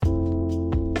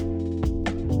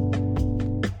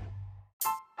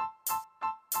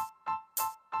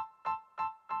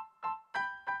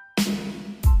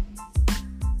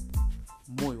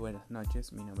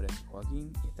noches, mi nombre es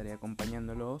Joaquín y estaré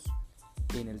acompañándolos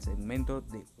en el segmento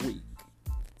de Week.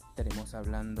 Estaremos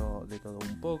hablando de todo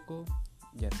un poco,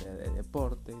 ya sea de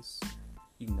deportes,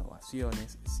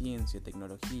 innovaciones, ciencia,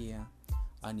 tecnología,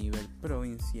 a nivel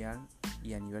provincial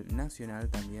y a nivel nacional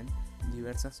también,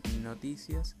 diversas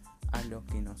noticias a lo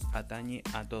que nos atañe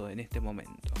a todo en este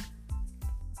momento.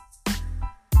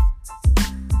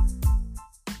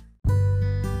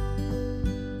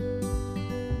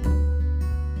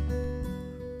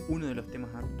 Uno de los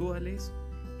temas actuales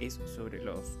es sobre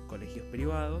los colegios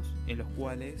privados, en los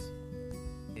cuales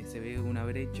se ve una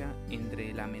brecha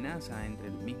entre la amenaza entre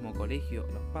el mismo colegio,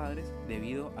 los padres,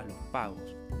 debido a los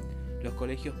pagos. Los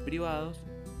colegios privados,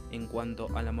 en cuanto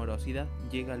a la morosidad,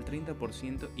 llega al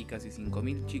 30% y casi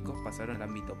 5.000 chicos pasaron al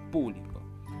ámbito público.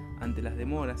 Ante las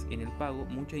demoras en el pago,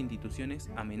 muchas instituciones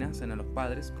amenazan a los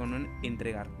padres con no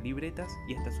entregar libretas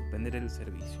y hasta suspender el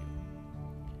servicio.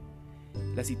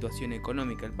 La situación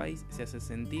económica del país se hace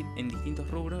sentir en distintos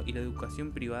rubros y la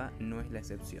educación privada no es la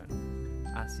excepción.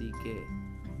 Así que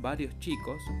varios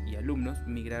chicos y alumnos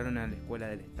migraron a la escuela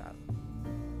del Estado.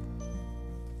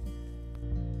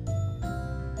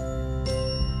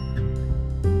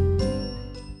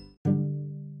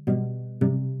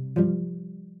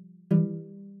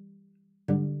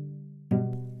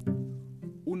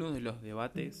 Uno de los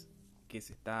debates que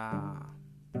se está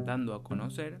dando a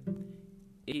conocer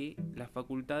y las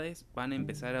facultades van a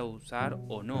empezar a usar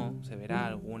o no, se verá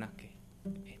algunas que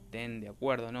estén de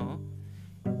acuerdo o no,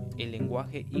 el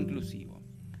lenguaje inclusivo.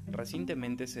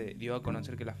 Recientemente se dio a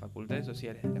conocer que las facultades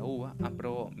sociales de la UBA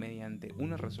aprobó mediante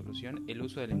una resolución el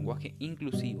uso del lenguaje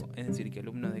inclusivo, es decir, que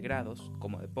alumnos de grados,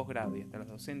 como de posgrado y hasta los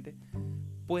docentes,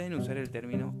 pueden usar el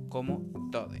término como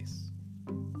todes.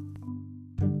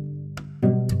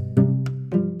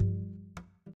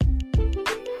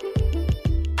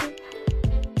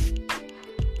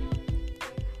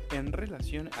 En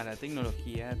relación a la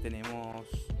tecnología tenemos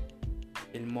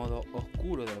el modo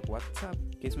oscuro de WhatsApp,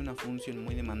 que es una función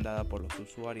muy demandada por los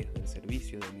usuarios del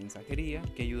servicio de mensajería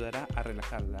que ayudará a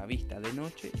relajar la vista de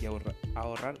noche y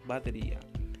ahorrar batería.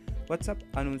 WhatsApp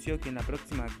anunció que en la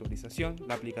próxima actualización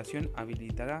la aplicación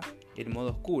habilitará el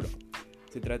modo oscuro.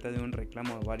 Se trata de un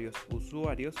reclamo de varios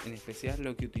usuarios, en especial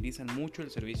los que utilizan mucho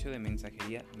el servicio de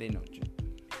mensajería de noche.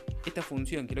 Esta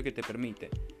función, ¿qué es lo que te permite?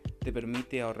 Te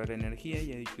permite ahorrar energía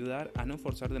y ayudar a no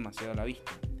forzar demasiado la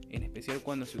vista, en especial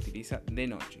cuando se utiliza de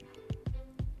noche.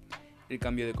 El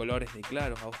cambio de colores de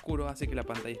claros a oscuros hace que la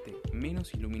pantalla esté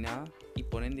menos iluminada y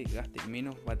por ende gaste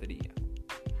menos batería.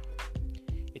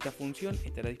 Esta función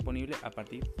estará disponible a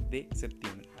partir de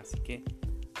septiembre, así que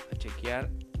a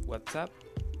chequear WhatsApp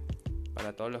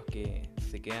para todos los que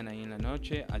se quedan ahí en la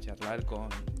noche a charlar con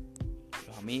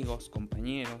los amigos,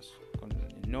 compañeros, con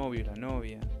el novio, la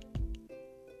novia,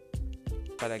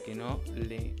 para que no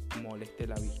le moleste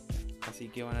la vista. Así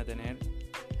que van a tener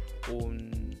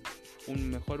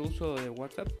un mejor uso de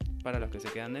WhatsApp para los que se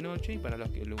quedan de noche y para los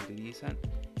que lo utilizan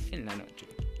en la noche.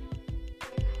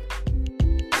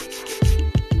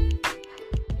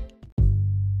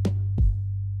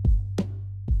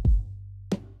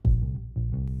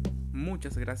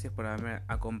 Muchas gracias por haberme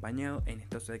acompañado en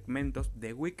estos segmentos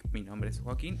de Week. Mi nombre es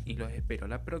Joaquín y los espero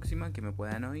la próxima que me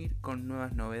puedan oír con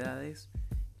nuevas novedades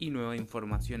y nueva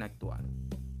información actual.